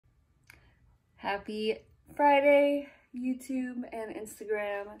Happy Friday, YouTube and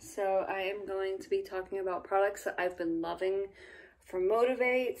Instagram. So I am going to be talking about products that I've been loving from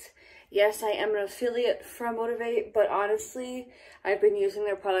Motiv8. Yes, I am an affiliate from Motiv8, but honestly, I've been using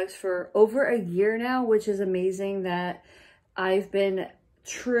their products for over a year now, which is amazing that I've been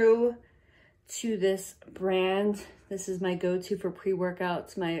true to this brand. This is my go-to for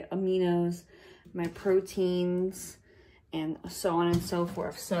pre-workouts, my aminos, my proteins, and so on and so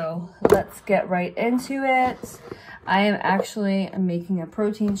forth. So let's get right into it. I am actually making a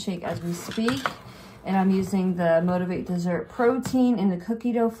protein shake as we speak, and I'm using the Motiv8 dessert protein in the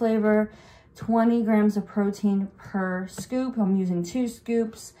cookie dough flavor. 20 grams of protein per scoop. I'm using 2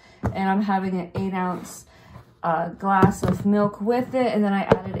 scoops, and I'm having an 8-ounce glass of milk with it, and then I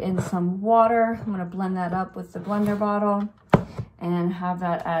added in some water. I'm gonna blend that up with the blender bottle and have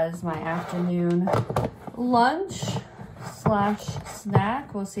that as my afternoon lunch slash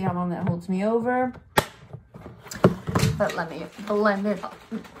snack. We'll see how long that holds me over. But let me blend it up,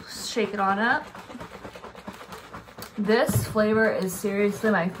 shake it on up. This flavor is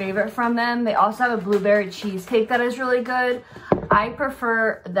seriously my favorite from them. They also have a blueberry cheesecake that is really good. I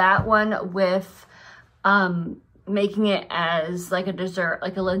prefer that one with making it as like a dessert,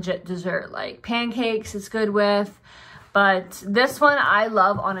 like a legit dessert, like pancakes is good with. But this one I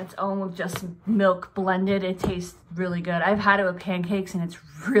love on its own with just milk blended. It tastes really good. I've had it with pancakes and it's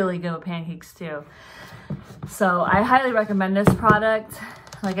really good with pancakes too. So I highly recommend this product.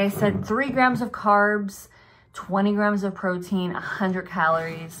 Like I said, 3 grams of carbs, 20 grams of protein, 100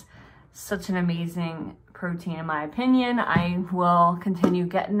 calories. Such an amazing protein in my opinion. I will continue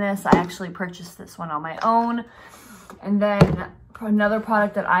getting this. I actually purchased this one on my own. And then another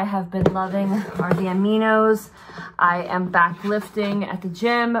product that I have been loving are the aminos. I am back lifting at the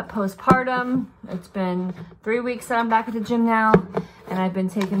gym postpartum. It's been 3 weeks that I'm back at the gym now, and I've been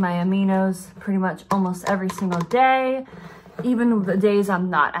taking my aminos pretty much almost every single day. Even the days I'm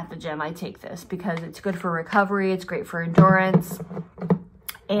not at the gym, I take this because it's good for recovery. It's great for endurance.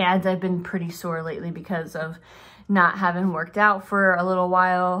 And I've been pretty sore lately because of not having worked out for a little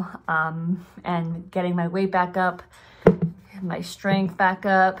while, and getting my weight back up, my strength back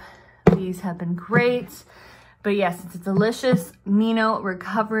up. These have been great. But yes, it's a delicious amino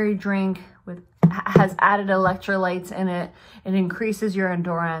recovery drink with has added electrolytes in it. It increases your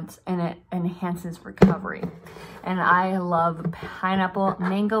endurance and it enhances recovery. And I love pineapple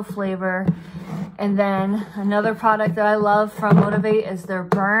mango flavor. And then another product that I love from Motiv8 is their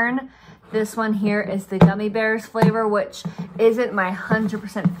Burn. This one here is the gummy bears flavor, which isn't my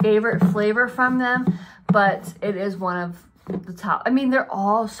 100% favorite flavor from them, but it is one of the top. I mean, they're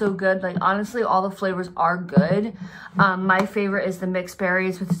all so good. Like, honestly, all the flavors are good. My favorite is the mixed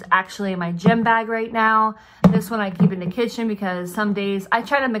berries, which is actually in my gym bag right now. This one I keep in the kitchen because some days I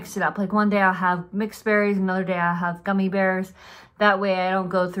try to mix it up. Like, one day I'll have mixed berries, another day I'll have gummy bears. That way I don't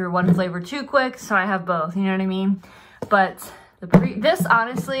go through one flavor too quick, so I have both, you know what I mean? But this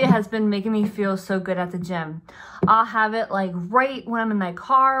honestly has been making me feel so good at the gym. I'll have it like right when I'm in my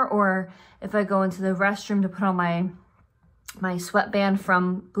car, or if I go into the restroom to put on my sweatband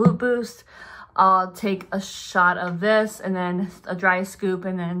from Glute Boost, I'll take a shot of this and then a dry scoop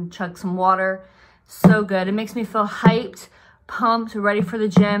and then chug some water. So good. It makes me feel hyped, pumped, ready for the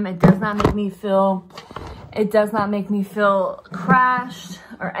gym. It does not make me feel crashed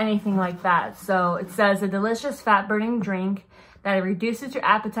or anything like that. So it says a delicious fat burning drink that reduces your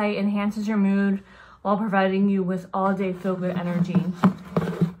appetite, enhances your mood while providing you with all day feel good energy.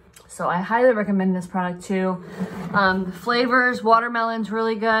 So I highly recommend this product too. The flavors, watermelon's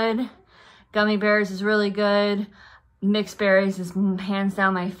really good. Gummy bears is really good. Mixed berries is hands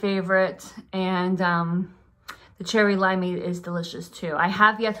down my favorite. And the cherry limeade is delicious too. I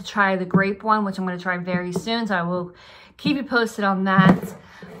have yet to try the grape one, which I'm gonna try very soon. So I will keep you posted on that.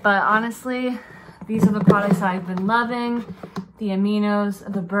 But honestly, these are the products that I've been loving. The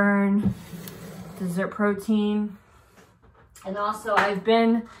aminos, the Burn, dessert protein. And also I've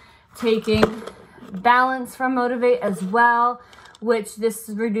been taking Balance from Motiv8 as well, which this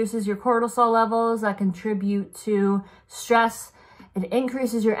reduces your cortisol levels that contribute to stress. It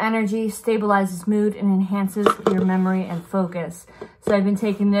increases your energy, stabilizes mood, and enhances your memory and focus. So I've been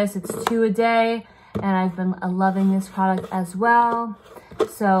taking this, it's 2 a day, and I've been loving this product as well.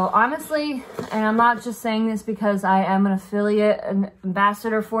 So honestly, and I'm not just saying this because I am an affiliate and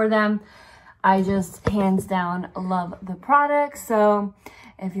ambassador for them, I just hands down love the product. So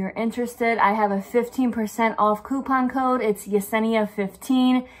if you're interested, I have a 15% off coupon code. It's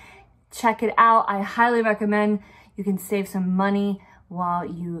Yesenia15. Check it out. I highly recommend. You can save some money while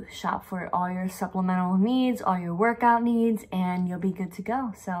you shop for all your supplemental needs, all your workout needs, and you'll be good to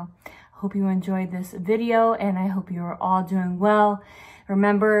go. So Hope you enjoyed this video, and I hope you are all doing well.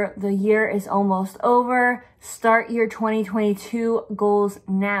 Remember, the year is almost over. Start your 2022 goals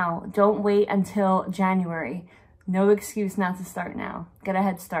now. Don't wait until January. No excuse not to start now. Get a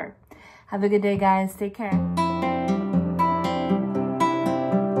head start. Have a good day, guys. Take care.